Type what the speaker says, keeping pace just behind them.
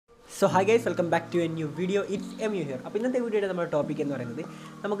So hi guys, welcome back to a new video. It's Emio here. അപ്പോൾ ഇന്നത്തെ വീഡിയോയുടെ നമ്മുടെ ടോപ്പിക് എന്ന് പറയുന്നത്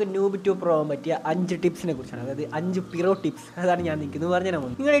നമുക്ക് Noob To Pro പറ്റിയ 5 ടിപ്സിനെ കുറിച്ചാണ്. അതായത് 5 പിറോ ടിപ്സ്. അതാണ് ഞാൻ നിൽക്കുന്നത് പറഞ്ഞാൽ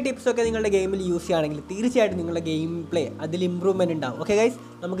പോകുന്നത്. നിങ്ങളുടെ ഈ ടിപ്സൊക്കെ നിങ്ങളുടെ ഗെയിമിൽ യൂസ് ചെയ്യുകയാണെങ്കിൽ തീർച്ചയായിട്ടും നിങ്ങളുടെ ഗെയിം പ്ലേ അതിൽ ഇമ്പ്രൂവ്മെൻറ്റ് ഉണ്ടാവും. ഓക്കെ ഗൈസ്,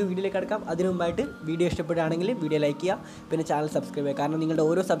 നമുക്ക് വീഡിയോയിലേക്ക് കിടക്കാം. അതിനു മുമ്പായിട്ട് വീഡിയോ ഇഷ്ടപ്പെടുകയാണെങ്കിൽ വീഡിയോ ലൈക്ക് ചെയ്യുക, പിന്നെ ചാനൽ സബ്സ്ക്രൈബ് ചെയ്യുക. കാരണം നിങ്ങളുടെ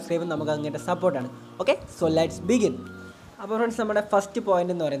ഓരോ സബ്സ്ക്രൈബും നമുക്ക് അങ്ങനത്തെ സപ്പോർട്ടാണ്. Okay, so let's begin. അപ്പോൾ ഫ്രണ്ട്സ്, നമ്മുടെ ഫസ്റ്റ്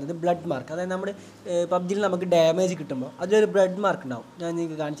പോയിന്റ് എന്ന് പറയുന്നത് ബ്ലഡ് മാർക്ക്. അതായത് നമ്മുടെ പബ്ജിയിൽ നമുക്ക് ഡാമേജ് കിട്ടുമ്പോൾ അതിലൊരു ബ്ലഡ് മാർക്ക് ഉണ്ടാവും. ഞാൻ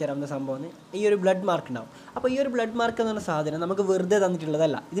നിങ്ങൾക്ക് കാണിച്ചു തരാവുന്ന സംഭവം ഈ ഒരു ബ്ലഡ് മാർക്ക് ഉണ്ടാവും. അപ്പോൾ ഈ ഒരു ബ്ലഡ് മാർക്ക് എന്ന് പറഞ്ഞ സാധനം നമുക്ക് വെറുതെ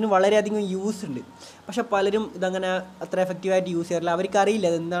തന്നിട്ടുള്ളതല്ല, ഇതിന് വളരെയധികം യൂസ് ഉണ്ട്. പക്ഷേ പലരും ഇതങ്ങനെ അത്ര എഫക്റ്റീവായിട്ട് യൂസ് ചെയ്യാറില്ല. അവർക്ക്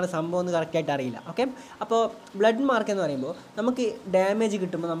അറിയില്ല അതെന്താണ് സംഭവം എന്ന് കറക്റ്റായിട്ട് അറിയില്ല. ഓക്കെ, അപ്പോൾ ബ്ലഡ് മാർക്ക് എന്ന് പറയുമ്പോൾ നമുക്ക് ഡാമേജ്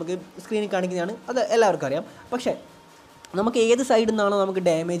കിട്ടുമ്പോൾ നമുക്ക് സ്ക്രീനിൽ കാണിക്കുന്നതാണ്, അത് എല്ലാവർക്കും അറിയാം. പക്ഷേ നമുക്ക് ഏത് സൈഡിൽ നിന്നാണോ നമുക്ക്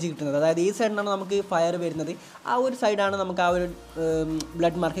ഡാമേജ് കിട്ടുന്നത്, അതായത് ഏത് സൈഡിൽ നിന്നാണോ നമുക്ക് ഫയർ വരുന്നത്, ആ ഒരു സൈഡാണ് നമുക്ക് ആ ഒരു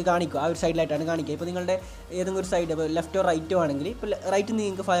ബ്ലഡ് മാർക്ക് കാണിക്കുക. ആ ഒരു സൈഡിലായിട്ടാണ് കാണിക്കുക. ഇപ്പോൾ നിങ്ങളുടെ ഏതെങ്കിലും ഒരു സൈഡ്, ഇപ്പോൾ ലെഫ്റ്റോ റൈറ്റോ ആണെങ്കിൽ, ഇപ്പോൾ റൈറ്റിൽ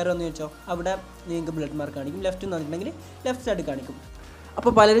നിങ്ങൾക്ക് ഫയർ വന്നു വെച്ചോ, അവിടെ നിങ്ങൾക്ക് ബ്ലഡ് മാർക്ക് കാണിക്കും. ലെഫ്റ്റ് എന്ന് പറഞ്ഞിട്ടുണ്ടെങ്കിൽ ലെഫ്റ്റ് സൈഡ് കാണിക്കും.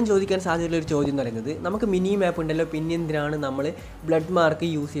 അപ്പോൾ പലരും ചോദിക്കാൻ സാധ്യതയുള്ളൊരു ചോദ്യം എന്ന് പറയുന്നത്, നമുക്ക് മിനി മാപ്പ് ഉണ്ടല്ലോ, പിന്നെ എന്തിനാണ് നമ്മൾ ബ്ലഡ് മാർക്ക്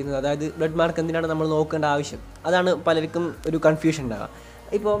യൂസ് ചെയ്യുന്നത്? അതായത് ബ്ലഡ് മാർക്ക് എന്തിനാണ് നമ്മൾ നോക്കേണ്ട ആവശ്യം? അതാണ് പലർക്കും ഒരു കൺഫ്യൂഷൻ ഉണ്ടാകുക.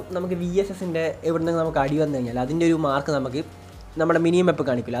 ഇപ്പോൾ നമുക്ക് VSSൻ്റെ എവിടെ നിന്ന് നമുക്ക് അടി വന്നു കഴിഞ്ഞാൽ അതിൻ്റെ ഒരു മാർക്ക് നമുക്ക് നമ്മുടെ മിനി മാപ്പ്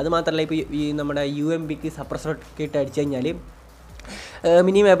കാണിക്കില്ല. അത് മാത്രമല്ല, ഇപ്പോൾ ഈ നമ്മുടെ UMPക്ക് സപ്രസറൊക്കെ ഇട്ട് അടിച്ചു കഴിഞ്ഞാൽ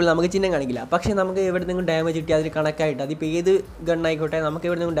മിനി മാപ്പിൽ നമുക്ക് ചിഹ്നം കാണിക്കില്ല. പക്ഷേ നമുക്ക് എവിടെ നിന്നും ഡാമേജ് കിട്ടിയാൽ അതിൽ കണക്കായിട്ട്, അതിപ്പോൾ ഏത് ഗണ്ണായിക്കോട്ടെ, നമുക്ക്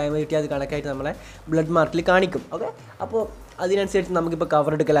എവിടെ നിന്നും ഡാമേജ് കിട്ടിയാൽ അത് കണക്കായിട്ട് നമ്മളെ ബ്ലഡ് മാർക്കിൽ കാണിക്കും. ഓക്കെ, അപ്പോൾ അതിനനുസരിച്ച് നമുക്കിപ്പോൾ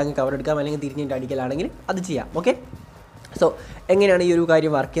കവർ എടുക്കലാണെങ്കിൽ കവർ എടുക്കാം, അല്ലെങ്കിൽ തിരിഞ്ഞിട്ട് അടിക്കലാണെങ്കിൽ അത് ചെയ്യാം. ഓക്കെ, സോ എങ്ങനെയാണ് ഈ ഒരു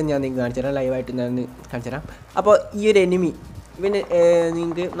കാര്യം വർക്ക് ചെയ്യുന്നത് ഞാൻ നിങ്ങൾക്ക് കാണിച്ചു തരാം, ലൈവായിട്ട് ഞാൻ കാണിച്ചു തരാം. അപ്പോൾ ഈ ഒരു എനിമി ഇവന്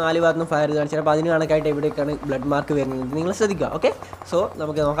നിങ്ങൾക്ക് 4 ഭാഗത്തുനിന്ന് ഫയർ ചെയ്ത് കാണിച്ചു തരാം. അപ്പോൾ അതിന് കണക്കായിട്ട് എവിടേക്കാണ് ബ്ലഡ് മാർക്ക് വരുന്നത് നിങ്ങൾ ശ്രദ്ധിക്കുക. ഓക്കെ, സോ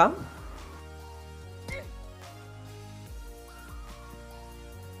നമുക്ക് നോക്കാം.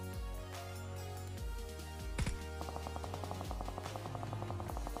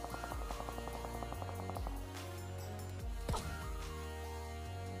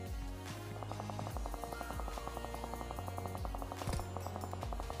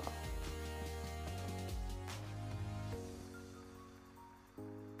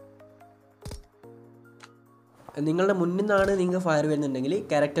 നിങ്ങളുടെ മുന്നിൽ നിന്നാണ് നിങ്ങൾക്ക് ഫയർ വരുന്നുണ്ടെങ്കിൽ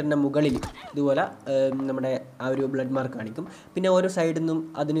ക്യാരക്ടറിൻ്റെ മുകളിൽ ഇതുപോലെ നമ്മുടെ ആ ഒരു ബ്ലഡ് മാർക്ക് കാണിക്കും. പിന്നെ ഓരോ സൈഡിൽ നിന്നും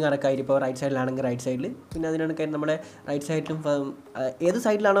അതിന് കണക്കായിട്ട്, ഇപ്പോൾ റൈറ്റ് സൈഡിലാണെങ്കിൽ റൈറ്റ് സൈഡിൽ, പിന്നെ അതിന് കണക്കായിട്ട് നമ്മുടെ റൈറ്റ് സൈഡിലും ഏത്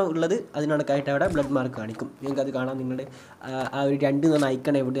സൈഡിലാണോ ഉള്ളത് അതിന് കണക്കായിട്ട് അവിടെ ബ്ലഡ് മാർക്ക് കാണിക്കും. നിങ്ങൾക്കത് കാണാം. നിങ്ങളുടെ ആ ഒരു 2 എന്ന് പറഞ്ഞ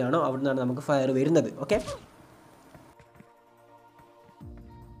ഐക്കൺ എവിടെയാണോ അവിടെ നിന്നാണ് നമുക്ക് ഫയർ വരുന്നത്. Okay,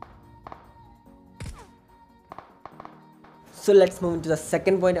 so let's move to the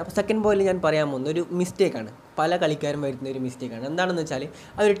second point. അപ്പോൾ സെക്കൻഡ് പോയിന്റിൽ ഞാൻ പറയാൻ പോകുന്ന ഒരു മിസ്റ്റേക്കാണ്, പല കളിക്കാരും വരുന്ന ഒരു മിസ്റ്റേക്കാണ്. എന്താണെന്ന് വെച്ചാൽ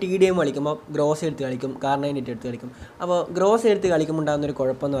അവർ TDM കളിക്കുമ്പോൾ ഗ്രോസ് എടുത്ത് കളിക്കും, കാർണൈറ്റ് എടുത്ത് കളിക്കും. അപ്പോൾ ഗ്രോസ് എടുത്ത് കളിക്കുമ്പോൾ ഉണ്ടാകുന്ന ഒരു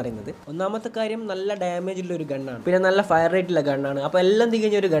കുഴപ്പമെന്ന് പറയുന്നത്, ഒന്നാമത്തെ കാര്യം നല്ല ഡാമേജ് ഉള്ള ഒരു ഗണ്ണാണ്, പിന്നെ നല്ല ഫയർ റേറ്റുള്ള ഗണ്ണാണ്. അപ്പോൾ എല്ലാം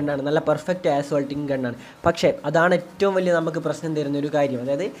തികഞ്ഞ ഒരു ഗണ്ണാണ്, നല്ല പെർഫെക്റ്റ് ആസ്വാൾട്ടിങ് ഗണ്ണാണ്. പക്ഷേ അതാണ് ഏറ്റവും വലിയ നമുക്ക് പ്രശ്നം തരുന്ന ഒരു കാര്യം.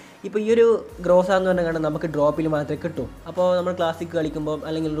 അതായത് ഇപ്പോൾ ഈ ഒരു ഗ്രോസാന്ന് പറഞ്ഞ ഗണ്ണ് നമുക്ക് ഡ്രോപ്പിൽ മാത്രമേ കിട്ടൂ. അപ്പോൾ നമ്മൾ ക്ലാസിക് കളിക്കുമ്പോൾ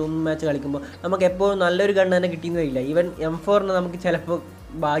അല്ലെങ്കിൽ റൂം മാച്ച് കളിക്കുമ്പോൾ നമുക്ക് എപ്പോഴും നല്ലൊരു ഗണ്ണ് തന്നെ കിട്ടിയെന്ന് വരില്ല. ഈവൻ M4 നമുക്ക് ചിലപ്പോൾ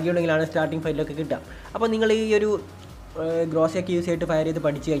ഭാഗ്യമുണ്ടെങ്കിലാണ് സ്റ്റാർട്ടിങ് ഫൈറ്റിലൊക്കെ കിട്ടുക. അപ്പോൾ നിങ്ങൾ ഈ ഒരു ഗ്രോസൊക്കെ യൂസ് ചെയ്തിട്ട് ഫയർ ചെയ്ത്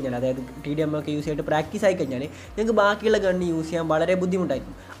പഠിച്ചു കഴിഞ്ഞാൽ, അതായത് TDM ഒക്കെ യൂസ് ചെയ്തിട്ട് പ്രാക്ടീസ് ആയി കഴിഞ്ഞാൽ നിങ്ങൾക്ക് ബാക്കിയുള്ള ഗണ്ണ് യൂസ് ചെയ്യാൻ വളരെ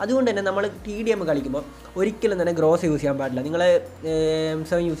ബുദ്ധിമുട്ടായിരിക്കും. അതുകൊണ്ട് തന്നെ നമ്മൾ TDM കളിക്കുമ്പോൾ ഒരിക്കലും തന്നെ ഗ്രോസ് യൂസ് ചെയ്യാൻ പാടില്ല. നിങ്ങൾ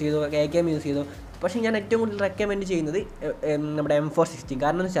M7 യൂസ് ചെയ്തോ, AKM യൂസ് ചെയ്തോ. പക്ഷേ ഞാൻ ഏറ്റവും കൂടുതൽ റെക്കമെൻഡ് ചെയ്യുന്നത് നമ്മുടെ M416.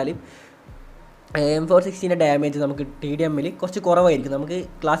 കാരണം എന്ന് വെച്ചാൽ M416ൻ്റെ ഡാമേജ് നമുക്ക് TDMൽ കുറച്ച് കുറവായിരിക്കും, നമുക്ക്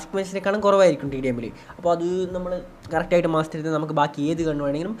ക്ലാസിക് മാച്ചിനേക്കാളും കുറവായിരിക്കും TDMൽ. അപ്പോൾ അത് നമ്മൾ കറക്റ്റായിട്ട് മാസ്റ്റർ ചെയ്ത് നമുക്ക് ബാക്കി ഏത് ഗണ്ണ്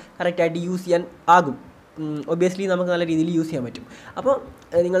വേണമെങ്കിലും കറക്റ്റായിട്ട് യൂസ് ചെയ്യാൻ ആകും. ഒബ്വിയസ്ലി നമുക്ക് നല്ല രീതിയിൽ യൂസ് ചെയ്യാൻ പറ്റും. അപ്പോൾ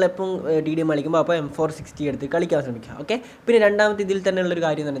നിങ്ങളെപ്പം TDM കളിക്കുമ്പോൾ അപ്പോൾ M460 എടുത്ത് കളിക്കാൻ ശ്രമിക്കുക. ഓക്കെ, പിന്നെ രണ്ടാമത്തെ ഇതിൽ തന്നെയുള്ളൊരു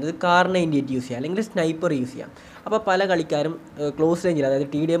കാര്യം എന്ന് പറയുന്നത് കാർ98 യൂസ് ചെയ്യുക, അല്ലെങ്കിൽ സ്നൈപ്പർ യൂസ് ചെയ്യാം. അപ്പോൾ പല കളിക്കാരും ക്ലോസ് റേഞ്ചിൽ, അതായത്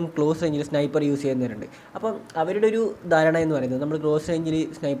TDM ക്ലോസ് റേഞ്ചിൽ സ്നൈപ്പർ യൂസ് ചെയ്യുന്നവരുണ്ട്. അപ്പം അവരുടെ ഒരു ധാരണ എന്ന് പറയുന്നത്, നമ്മൾ ക്ലോസ് റേഞ്ചിൽ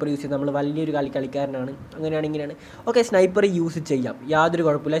സ്നൈപ്പർ യൂസ് ചെയ്ത് നമ്മൾ വലിയൊരു കളിക്കാരനാണ്, അങ്ങനെയാണ് ഇങ്ങനെയാണ്. ഓക്കെ, സ്നൈപ്പർ യൂസ് ചെയ്യാം, യാതൊരു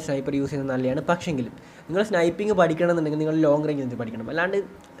കുഴപ്പമില്ല, സ്നൈപ്പർ യൂസ് ചെയ്യുന്നത് നല്ലതാണ്. പക്ഷെങ്കിലും നിങ്ങൾ സ്നൈപ്പിംഗ് പഠിക്കണമെന്നുണ്ടെങ്കിൽ നിങ്ങൾ ലോങ് റേഞ്ചിൽ നിന്ന് പഠിക്കണം. അല്ലാണ്ട്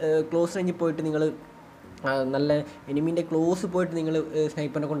ക്ലോസ് റേഞ്ചിൽ പോയിട്ട് നിങ്ങൾ നല്ല എനിമീൻ്റെ ക്ലോസ് പോയിട്ട് നിങ്ങൾ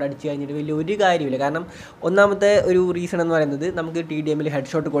സ്നൈപ്പറിനെ കൊണ്ട് അടിച്ച് കഴിഞ്ഞിട്ട് വലിയ ഒരു കാര്യമില്ല. കാരണം ഒന്നാമത്തെ ഒരു റീസൺ എന്ന് പറയുന്നത്, നമുക്ക് TDMൽ ഹെഡ്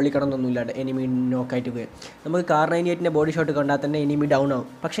ഷോട്ട് കൊള്ളിക്കണം എന്നൊന്നുമില്ല. എനിമി നോക്കായിട്ട് പോയി നമുക്ക് കാർ98ൻ്റെ ബോഡി ഷോട്ട് കണ്ടാൽ തന്നെ എനിമി ഡൗൺ ആവും.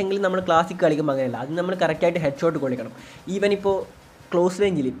 പക്ഷേ എങ്കിൽ നമ്മൾ ക്ലാസിക് കളിക്കുമ്പോൾ അങ്ങനെയല്ല, അത് നമ്മൾ കറക്റ്റായിട്ട് ഹെഡ് ഷോട്ട് കൊള്ളിക്കണം. ഈവൻ ഇപ്പോൾ ക്ലോസ്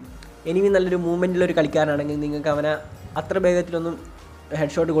റേഞ്ചിൽ എനിമി നല്ലൊരു മൂവ്മെൻറ്റിലൊരു കളിക്കാനാണെങ്കിൽ നിങ്ങൾക്ക് അവനെ അത്ര വേഗത്തിലൊന്നും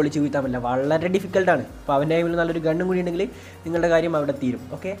ഹെഡ് ഷോട്ട് കൊള്ളിച്ച് വീഴ്ത്താൻ പറ്റില്ല, വളരെ ഡിഫിക്കൽട്ടാണ്. അപ്പോൾ അവൻ്റെ കയ്യിൽ നല്ലൊരു ഗണ്ണും കൂടി ഉണ്ടെങ്കിൽ നിങ്ങളുടെ കാര്യം അവിടെ തീരും.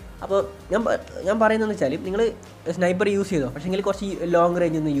 ഓക്കെ, അപ്പോൾ ഞാൻ പറയുന്നതെന്ന് വെച്ചാൽ നിങ്ങൾ സ്നൈപ്പർ യൂസ് ചെയ്തോ, പക്ഷേ കുറച്ച് ലോങ്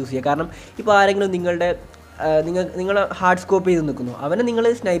റേഞ്ചിൽ നിന്ന് യൂസ് ചെയ്യുക. കാരണം ഇപ്പോൾ ആരെങ്കിലും നിങ്ങളുടെ നിങ്ങൾ ഹാർഡ് സ്കോപ്പ് ചെയ്ത് നിൽക്കുന്നു, അവനെ നിങ്ങൾ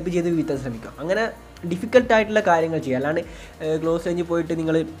സ്നൈപ്പ് ചെയ്ത് വീഴ്ത്താൻ ശ്രമിക്കുക. അങ്ങനെ ഡിഫിക്കൽട്ടായിട്ടുള്ള കാര്യങ്ങൾ ചെയ്യുക. അല്ലാണ്ട് ക്ലോസ് റേഞ്ചിൽ പോയിട്ട്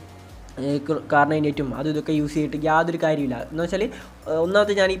നിങ്ങൾ കാർണൈനേറ്റും അതും ഇതൊക്കെ യൂസ് ചെയ്തിട്ട് യാതൊരു കാര്യമില്ല. എന്ന് വെച്ചാൽ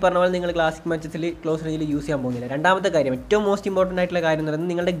ഒന്നാമത്തെ ഞാൻ ഈ പറഞ്ഞ പോലെ നിങ്ങൾ ക്ലാസിക് മാച്ചസിൽ ക്ലോസ് റേഞ്ചിൽ യൂസ് ചെയ്യാൻ പോകുന്നില്ല. രണ്ടാമത്തെ കാര്യം, ഏറ്റവും മോസ്റ്റ് ഇമ്പോർട്ടൻ്റ് ആയിട്ടുള്ള കാര്യം എന്ന്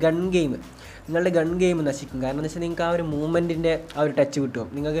പറയുന്നത് നിങ്ങളുടെ ഗൺ ഗെയിം നശിക്കും. കാരണം എന്ന് വെച്ചാൽ നിങ്ങൾക്ക് ആ ഒരു മൂവ്മെൻറ്റിൻ്റെ ആ ഒരു ടച്ച് കിട്ടും.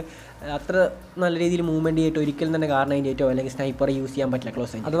 നിങ്ങൾക്ക് അത്ര നല്ല രീതിയിൽ മൂവ്മെൻറ്റ് ചെയ്തിട്ട് ഒരിക്കലും തന്നെ കാർണൈനേറ്റോ അല്ലെങ്കിൽ സ്നൈപ്പർ യൂസ് ചെയ്യാൻ പറ്റില്ല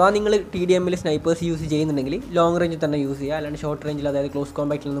ക്ലോസ് റേഞ്ച്. അഥവാ നിങ്ങൾ TDMൽ സ്നൈപ്പേഴ്സ് യൂസ് ചെയ്യുന്നുണ്ടെങ്കിൽ ലോങ് റേഞ്ചിൽ തന്നെ യൂസ് ചെയ്യുക, അല്ലാണ്ട് ഷോർട്ട് റേഞ്ചിൽ അതായത് ക്ലോസ്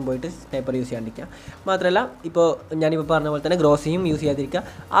കോമ്പാക്റ്റിലൊന്നും പോയിട്ട് സ്നൈപ്പർ യൂസ് ചെയ്യാണ്ടിരിക്കുക. മാത്രമല്ല ഇപ്പോൾ ഞാനിപ്പോൾ പറഞ്ഞ പോലെ തന്നെ ഗ്രോസിയും യൂസ് ചെയ്യാതിരിക്കുക,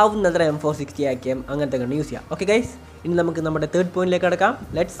 ആവുന്നത്ര M460 AKM അങ്ങനത്തെ കണ്ട് യൂസ് ചെയ്യുക. ഓക്കെ ഗൈസ്, ഇനി നമുക്ക് നമ്മുടെ തേർഡ് പോയിന്റിലേക്ക് കടക്കാം.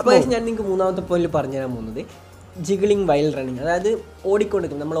 അപ്പോൾ ഞാൻ നിങ്ങൾക്ക് മൂന്നാമത്തെ പോയിന്റിൽ പറഞ്ഞു തരാൻ പോകുന്നത് ജിഗിളിങ് വൈൽ റണ്ണിങ്. അതായത്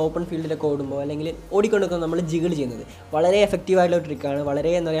ഓടിക്കൊടുക്കും, നമ്മൾ ഓപ്പൺ ഫീൽഡിലൊക്കെ ഓടുമ്പോൾ അല്ലെങ്കിൽ ഓടിക്കൊടുക്കും നമ്മൾ ജിഗിൾ ചെയ്യുന്നത് വളരെ എഫക്റ്റീവായിട്ടുള്ള ട്രിക്കാണ്.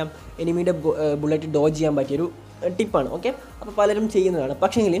 വളരെ എന്താ പറയുക, എനിമിയുടെ ബുള്ളറ്റ് ഡോജ് ചെയ്യാൻ പറ്റിയൊരു ടിപ്പാണ്. ഓക്കെ, അപ്പോൾ പലരും ചെയ്യുന്നതാണ്.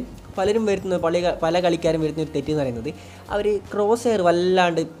 പക്ഷേങ്കിൽ പലരും വരുന്ന പല കളിക്കാരും വരുന്ന ഒരു തെറ്റെന്ന് പറയുന്നത് അവർ ക്രോസ് എയർ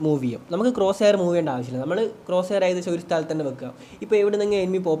വല്ലാണ്ട് മൂവ് ചെയ്യും. നമുക്ക് ക്രോസ് എയർ മൂവ് ചെയ്യേണ്ട ആവശ്യമില്ല. നമ്മൾ ക്രോസ് എയർ ഏകദേശം ഒരു സ്ഥലത്ത് തന്നെ വെക്കുക. ഇപ്പോൾ എവിടെ നിങ്ങൾ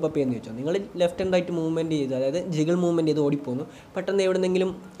എനിമി പോപ്പപ്പ് ചെയ്യുന്ന വെച്ചോ, നിങ്ങൾ ലെഫ്റ്റ് ആൻഡ് റൈറ്റ് മൂവ്മെൻറ്റ് ചെയ്ത്, അതായത് ജിഗിൾ മൂവ്മെൻറ്റ് ചെയ്ത് ഓടിപ്പോന്നു, പെട്ടെന്ന്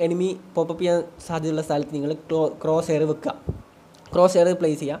എവിടെന്നെങ്കിലും എനിമി പോപ്പപ്പ് ചെയ്യാൻ സാധ്യതയുള്ള സ്ഥലത്ത് നിങ്ങൾ ക്രോസ് എയർ വെക്കുക, ക്രോസ് എയർ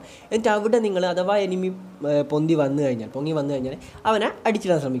പ്ലേസ് ചെയ്യുക. എന്നിട്ട് അവിടെ നിങ്ങൾ അഥവാ എനിമി പൊങ്ങി വന്നു കഴിഞ്ഞാൽ അവനെ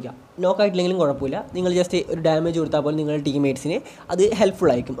അടിച്ചിടാൻ ശ്രമിക്കുക. നോക്കായിട്ടില്ലെങ്കിലും കുഴപ്പമില്ല, നിങ്ങൾ ജസ്റ്റ് ഒരു ഡാമേജ് കൊടുത്താൽ പോലും നിങ്ങളുടെ ടീംമേറ്റ്സിന് അത് ഹെൽപ്ഫുൾ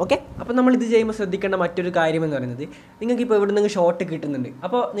ആയിരിക്കും. ഓക്കെ, അപ്പോൾ നമ്മളിത് ചെയ്യുമ്പോൾ ശ്രദ്ധിക്കേണ്ട മറ്റൊരു കാര്യം എന്ന് പറയുന്നത്, നിങ്ങൾക്കിപ്പോൾ ഇവിടെ നിന്ന് ഷോട്ട് കിട്ടുന്നുണ്ട്,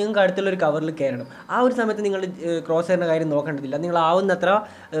 അപ്പോൾ നിങ്ങൾക്ക് അടുത്തുള്ളൊരു കവറിൽ കയറണം. ആ ഒരു സമയത്ത് നിങ്ങൾ ക്രോസ് എയറിൻ്റെ കാര്യം നോക്കേണ്ടതില്ല. നിങ്ങൾ ആവുന്നത്ര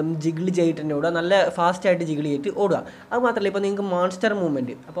ജിഗിൾ ചെയ്തിട്ട് തന്നെ ഓടുക, നല്ല ഫാസ്റ്റായിട്ട് ജിഗിൾ ചെയ്തിട്ട് ഓടുക. അത് മാത്രമല്ല, ഇപ്പോൾ നിങ്ങൾക്ക് മോൺസ്റ്റർ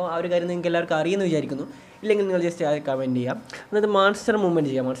മൂവ്മെൻറ്റ്, അപ്പോൾ ആ ഒരു കാര്യം നിങ്ങൾക്ക് എല്ലാവർക്കും അറിയുമെന്ന് വിചാരിക്കുന്നു. ഇല്ലെങ്കിൽ നിങ്ങൾ ജസ്റ്റ് കമൻറ്റ് ചെയ്യാം. എന്നിട്ട് മോൺസ്റ്റർ മൂവ്മെൻറ്റ്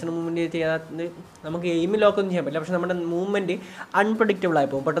ചെയ്യാം. മോൺസ്റ്റർ മൂവ്മെൻറ്റ് ചെയ്യാതെ നമുക്ക് എയിം ലോക്കൊന്നും ചെയ്യാൻ പറ്റില്ല. പക്ഷേ നമ്മുടെ മൂവ്മെൻറ്റ് അൺപ്രഡിക്റ്റബിൾ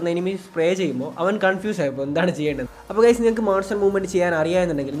ആയിപ്പോൾ പെട്ടെന്ന് എനിമി സ്പ്രേ ചെയ്യുമ്പോൾ അവൻ കൺഫ്യൂസ് ആയിപ്പോൾ എന്താണ് ചെയ്യേണ്ടത്. അപ്പോൾ ഗൈസ്, നിങ്ങൾക്ക് മോൺസ്റ്റർ മൂവ്മെൻറ്റ് ചെയ്യാൻ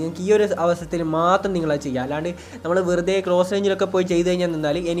അറിയാമെന്നുണ്ടെങ്കിൽ നിങ്ങൾക്ക് ഈ ഒരു അവസരത്തിൽ മാത്രം നിങ്ങളത് ചെയ്യുക. അല്ലാണ്ട് നമ്മൾ വെറുതെ ക്ലോസ് റേഞ്ചിലൊക്കെ പോയി ചെയ്ത് കഴിഞ്ഞാൽ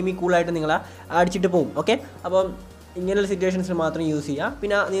നിന്നാൽ എനിമി കൂളായിട്ട് നിങ്ങളെ അടിച്ചിട്ട് പോകും. ഓക്കെ, അപ്പം ഇങ്ങനെയുള്ള സിറ്റുവേഷൻസിൽ മാത്രം യൂസ് ചെയ്യുക.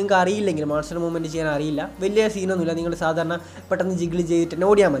 പിന്നെ നിങ്ങൾക്ക് അറിയില്ലെങ്കിൽ, മോൺസ്റ്റർ മൂവ്മെൻറ്റ് ചെയ്യാൻ അറിയില്ല, വലിയ സീനൊന്നുമില്ല, നിങ്ങൾ സാധാരണ പെട്ടെന്ന് ജിഗിൾ ചെയ്തിട്ട് തന്നെ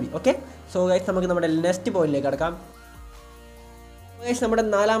ഓടിയാൽ മതി. ഓക്കെ, സോ ഗൈസ്, നമുക്ക് നമ്മുടെ നെക്സ്റ്റ് പോയിന്റിലേക്ക് കടക്കാം. ഗൈസ്, നമ്മുടെ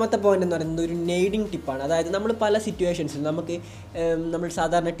നാലാമത്തെ പോയിന്റ് എന്ന് പറയുന്നത് ഒരു നെയ്ഡിങ് ടിപ്പാണ്. അതായത് നമ്മൾ പല സിറ്റുവേഷൻസിൽ നമ്മൾ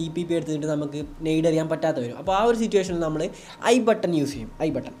സാധാരണ TPP എടുത്തിട്ട് നമുക്ക് നെയ്ഡ് അറിയാൻ പറ്റാത്ത വരും. അപ്പോൾ ആ ഒരു സിറ്റുവേഷനിൽ നമ്മൾ ഐ ബട്ടൺ യൂസ് ചെയ്യും.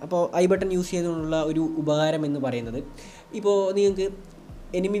 അപ്പോൾ ഐ ബട്ടൺ യൂസ് ചെയ്തുകൊണ്ടുള്ള ഒരു ഉപകാരം എന്ന് പറയുന്നത്, ഇപ്പോൾ നിങ്ങൾക്ക്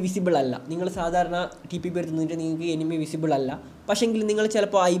എനിമി വിസിബിൾ അല്ല, നിങ്ങൾ സാധാരണ TPP എടുത്ത് നിന്നിട്ട് നിങ്ങൾക്ക് എനിമി വിസിബിൾ അല്ല, പക്ഷേങ്കിൽ നിങ്ങൾ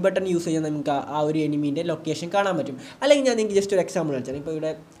ചിലപ്പോൾ ഐ ബട്ടൺ യൂസ് ചെയ്യാൻ നമുക്ക് ആ ഒരു എനിമീൻ്റെ ലൊക്കേഷൻ കാണാൻ പറ്റും. അല്ലെങ്കിൽ ഞാൻ നിങ്ങൾക്ക് ജസ്റ്റ് ഒരു എക്സാമ്പിൾ കാണിച്ചാൽ, ഇപ്പോൾ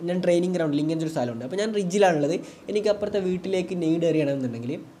ഇവിടെ ഞാൻ ട്രെയിനിങ് ഗ്രൗണ്ടിൽ ഇങ്ങനത്തെ ഒരു സ്ഥലമുണ്ട്. അപ്പോൾ ഞാൻ റിഡ്ജിലാണുള്ളത്. എനിക്ക് അപ്പുറത്തെ വീട്ടിലേക്ക് നെയ്ഡ്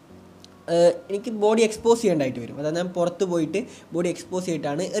എറിയണമെന്നുണ്ടെങ്കിൽ എനിക്ക് ബോഡി എക്സ്പോസ് ചെയ്യേണ്ടതായിട്ട് വരും. അതായത് ഞാൻ പുറത്ത് പോയിട്ട് ബോഡി എക്സ്പോസ്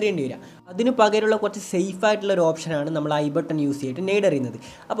ചെയ്തിട്ടാണ് എറിയേണ്ടി വരിക. അതിന് പകരമുള്ള കുറച്ച് സേഫായിട്ടുള്ള ഒരു ഓപ്ഷനാണ് നമ്മൾ ഐ ബട്ടൺ യൂസ് ചെയ്തിട്ട് നെയ്ഡ് എറിയുന്നത്.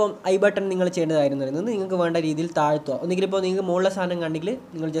 അപ്പം ഐ ബട്ടൺ നിങ്ങൾ ചെയ്യേണ്ട കാര്യം എന്ന് പറയുന്നത്, നിങ്ങൾക്ക് വേണ്ട രീതിയിൽ താഴ്ത്തുക. ഒന്നുകിൽ ഇപ്പോൾ നിങ്ങൾക്ക് മുകളിലെ സാധനം കണ്ടെങ്കിൽ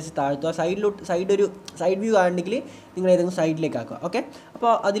നിങ്ങൾ ജസ്റ്റ് താഴ്ത്തുക, സൈഡ് വ്യൂ ആണെങ്കിൽ നിങ്ങൾ ഏതെങ്കിലും സൈഡിലേക്ക് ആക്കുക. ഓക്കെ,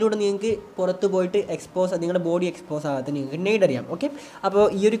 അപ്പോൾ അതിലൂടെ നിങ്ങൾക്ക് പുറത്ത് പോയിട്ട് നിങ്ങളുടെ ബോഡി എക്സ്പോസ് ആകാത്ത നിങ്ങൾക്ക് നെയ്ഡ് അറിയാം. ഓക്കെ, അപ്പോൾ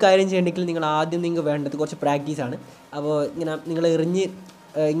ഈ ഒരു കാര്യം ചെയ്യണമെങ്കിൽ നിങ്ങൾ ആദ്യം നിങ്ങൾക്ക് വേണ്ടത് കുറച്ച് പ്രാക്ടീസാണ്. അപ്പോൾ നിങ്ങൾ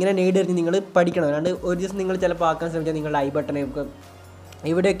ഇങ്ങനെ നെയ്ഡ് എറിഞ്ഞ് നിങ്ങൾ പഠിക്കണം. അല്ലാണ്ട് ഒരു ദിവസം നിങ്ങൾ ചിലപ്പോൾ ആക്കാൻ ശ്രമിച്ചാൽ നിങ്ങളുടെ ഐ ബട്ടണൊക്കെ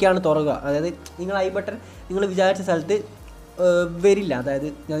ഇവിടെയൊക്കെയാണ് തുറക്കുക. അതായത് നിങ്ങൾ ഐ ബട്ടൺ നിങ്ങൾ വിചാരിച്ച സ്ഥലത്ത് വരില്ല. അതായത്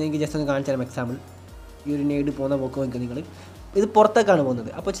ഞാൻ നിങ്ങൾക്ക് ജസ്റ്റ് ഒന്ന് കാണിച്ചു തരാം. എക്സാമ്പിൾ, ഈ ഒരു നെയ്ഡ് പോകുന്ന പോക്ക് നോക്കുക, നിങ്ങൾ ഇത് പുറത്തേക്കാണ്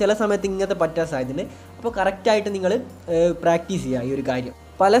പോകുന്നത്. അപ്പോൾ ചില സമയത്ത് ഇങ്ങനത്തെ പറ്റാൻ സാധ്യതയുണ്ട്. അപ്പോൾ കറക്റ്റായിട്ട് നിങ്ങൾ പ്രാക്ടീസ് ചെയ്യുക ഈ ഒരു കാര്യം.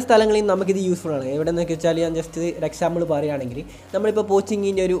 പല സ്ഥലങ്ങളിലും നമുക്കിത് യൂസ്ഫുൾ ആണ്. എവിടെയെന്നൊക്കെ വെച്ചാൽ ഞാൻ ജസ്റ്റ് ഒരു എക്സാമ്പിൾ പറയുകയാണെങ്കിൽ, നമ്മളിപ്പോൾ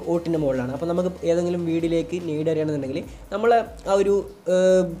പോച്ചിങ്ങിൻ്റെ ഒരു ഓട്ടിൻ്റെ മുകളിലാണ്. അപ്പോൾ നമുക്ക് ഏതെങ്കിലും വീടിലേക്ക് നെയ്ഡ് അറിയണമെന്നുണ്ടെങ്കിൽ നമ്മൾ ആ ഒരു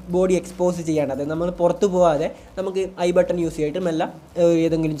ബോഡി എക്സ്പോസ് ചെയ്യാണ്ട്, അതായത് നമ്മൾ പുറത്ത് പോകാതെ നമുക്ക് ഐ ബട്ടൺ യൂസ് ചെയ്തിട്ട് മെല്ലെ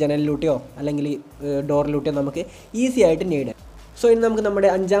ഏതെങ്കിലും ജനലിലൂട്ടിയോ അല്ലെങ്കിൽ ഡോറിലൂട്ടിയോ നമുക്ക് ഈസി ആയിട്ട് നെയ്ഡ്. സോ ഇനി നമുക്ക് നമ്മുടെ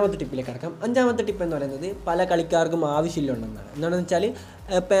അഞ്ചാമത്തെ ടിപ്പിലേക്ക് കടക്കാം. അഞ്ചാമത്തെ ടിപ്പ് എന്ന് പറയുന്നത് പല കളിക്കാർക്കും ആവശ്യമില്ലെന്നാണ്. എന്താണെന്ന് വെച്ചാൽ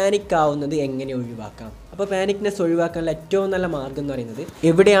പാനിക് ആവുന്നത് എങ്ങനെ ഒഴിവാക്കാം. അപ്പോൾ പാനിക്നെസ് ഒഴിവാക്കാനുള്ള ഏറ്റവും നല്ല മാർഗ്ഗം എന്ന് പറയുന്നത്,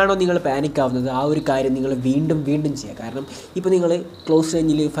 എവിടെയാണോ നിങ്ങൾ പാനിക് ആവുന്നത് ആ ഒരു കാര്യം നിങ്ങൾ വീണ്ടും ചെയ്യുക. കാരണം ഇപ്പോൾ നിങ്ങൾ ക്ലോസ്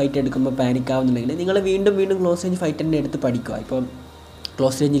റേഞ്ചിൽ ഫൈറ്റ് എടുക്കുമ്പോൾ പാനിക് ആവുന്നുണ്ടെങ്കിൽ നിങ്ങൾ വീണ്ടും ക്ലോസ് റേഞ്ച് ഫൈറ്റ് തന്നെ എടുത്ത് പഠിക്കുക. ഇപ്പം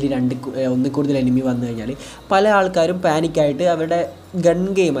ക്ലോസ് റേഞ്ചിൽ ഒന്നിൽ കൂടുതൽ എനിമി വന്നു കഴിഞ്ഞാൽ പല ആൾക്കാരും പാനിക്കായിട്ട് അവരുടെ ഗൺ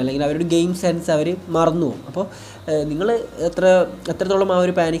ഗെയിം അല്ലെങ്കിൽ അവരുടെ ഗെയിം സെൻസ് അവർ മറന്നു പോകും. അപ്പോൾ നിങ്ങൾ എത്രത്തോളം ആ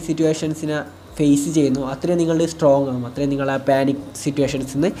ഒരു പാനിക് സിറ്റുവേഷൻസിനെ ഫേസ് ചെയ്യുന്നു അത്രയും നിങ്ങളുടെ സ്ട്രോങ് ആകും, അത്രയും നിങ്ങൾ ആ പാനിക്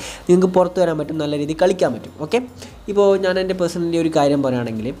സിറ്റുവേഷൻസിൽ നിന്ന് നിങ്ങൾക്ക് പുറത്ത് വരാൻ പറ്റും, നല്ല രീതിയിൽ കളിക്കാൻ പറ്റും. ഓക്കെ, ഇപ്പോൾ ഞാൻ എൻ്റെ പേഴ്സണലി ഒരു കാര്യം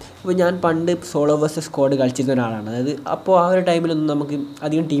പറയുകയാണെങ്കിൽ, ഇപ്പോൾ ഞാൻ പണ്ട് സോളോ വേഴ്സസ് സ്ക്വാഡ് കളിച്ചിരുന്ന ഒരാളാണ്. അതായത് അപ്പോൾ ആ ഒരു ടൈമിലൊന്നും നമുക്ക്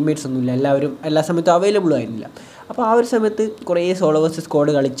അധികം ടീംമേറ്റ്സ് ഒന്നുമില്ല, എല്ലാവരും എല്ലാ സമയത്തും അവൈലബിളും ആയിരുന്നില്ല. അപ്പോൾ ആ ഒരു സമയത്ത് കുറേ സോളോ വേഴ്സസ്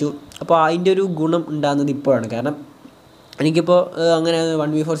സ്ക്വാഡ് കളിച്ചു. അപ്പോൾ അതിൻ്റെ ഒരു ഗുണം ഉണ്ടാകുന്നത് ഇപ്പോഴാണ്. കാരണം എനിക്കിപ്പോൾ അങ്ങനെ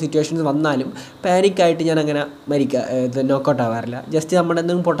 1v4 സിറ്റുവേഷൻസ് വന്നാലും പാനിക്കായിട്ട് ഞാൻ അങ്ങനെ നോക്കൗട്ട് ആവാറില്ല. ജസ്റ്റ് നമ്മുടെ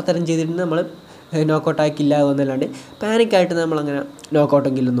എന്തെങ്കിലും പൊട്ടത്തരം ചെയ്തിട്ട് നമ്മൾ നോക്കൗട്ട് ആക്കില്ല എന്നല്ലാണ്ട് പാനിക്കായിട്ട് നമ്മളങ്ങനെ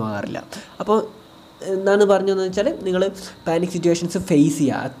നോക്കൗട്ടെങ്കിലൊന്നും ആകാറില്ല. അപ്പോൾ എന്താണ് പറഞ്ഞതെന്ന് വെച്ചാൽ നിങ്ങൾ പാനിക് സിറ്റുവേഷൻസ് ഫേസ്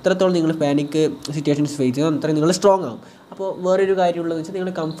ചെയ്യുക. എത്രത്തോളം നിങ്ങൾ പാനിക് സിറ്റുവേഷൻസ് ഫേസ് ചെയ്യുക അത്രയും നിങ്ങൾ സ്ട്രോങ് ആവും. അപ്പോൾ വേറൊരു കാര്യമുള്ളതെന്ന് വെച്ചാൽ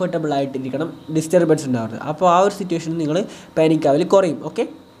നിങ്ങൾ കംഫർട്ടബിൾ ആയിട്ടിരിക്കണം, ഡിസ്റ്റർബൻസ് ഉണ്ടാവരുത്. അപ്പോൾ ആ ഒരു സിറ്റുവേഷനിൽ നിങ്ങൾ പാനിക് ആവൽ കുറയും. ഓക്കെ,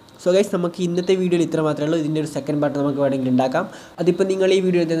 സോ ഗൈസ്, നമുക്ക് ഇന്നത്തെ വീഡിയോയിൽ ഇത്ര മാത്രമേ ഉള്ളൂ. ഇതിൻ്റെ ഒരു സെക്കൻഡ് പാർട്ട് നമുക്ക് വേണമെങ്കിൽ ഉണ്ടാക്കാം. അതിപ്പോൾ നിങ്ങൾ ഈ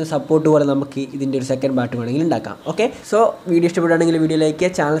വീഡിയോയിൽ തരുന്ന സപ്പോർട്ട് പോലെ നമുക്ക് ഇതിൻ്റെ ഒരു സെക്കൻഡ് പാർട്ട് വേണമെങ്കിൽ ഉണ്ടാക്കാം. ഓക്കെ, സോ വീഡിയോ ഇഷ്ടപ്പെടുകയാണെങ്കിൽ വീഡിയോ ലൈക്ക്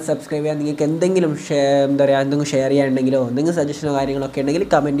ചെയ്യുക, ചാനൽ സബ്സ്ക്രൈബ് ചെയ്യുക. നിങ്ങൾക്ക് എന്തെങ്കിലും എന്തെങ്കിലും ഷെയർ ചെയ്യാനുണ്ടെങ്കിലോ എന്തെങ്കിലും സജഷനോ കാര്യങ്ങളൊക്കെ ഉണ്ടെങ്കിൽ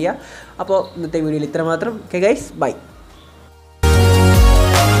കമൻറ്റ് ചെയ്യുക. അപ്പോൾ ഇന്നത്തെ വീഡിയോയിൽ ഇത്ര മാത്രം. Okay guys, by.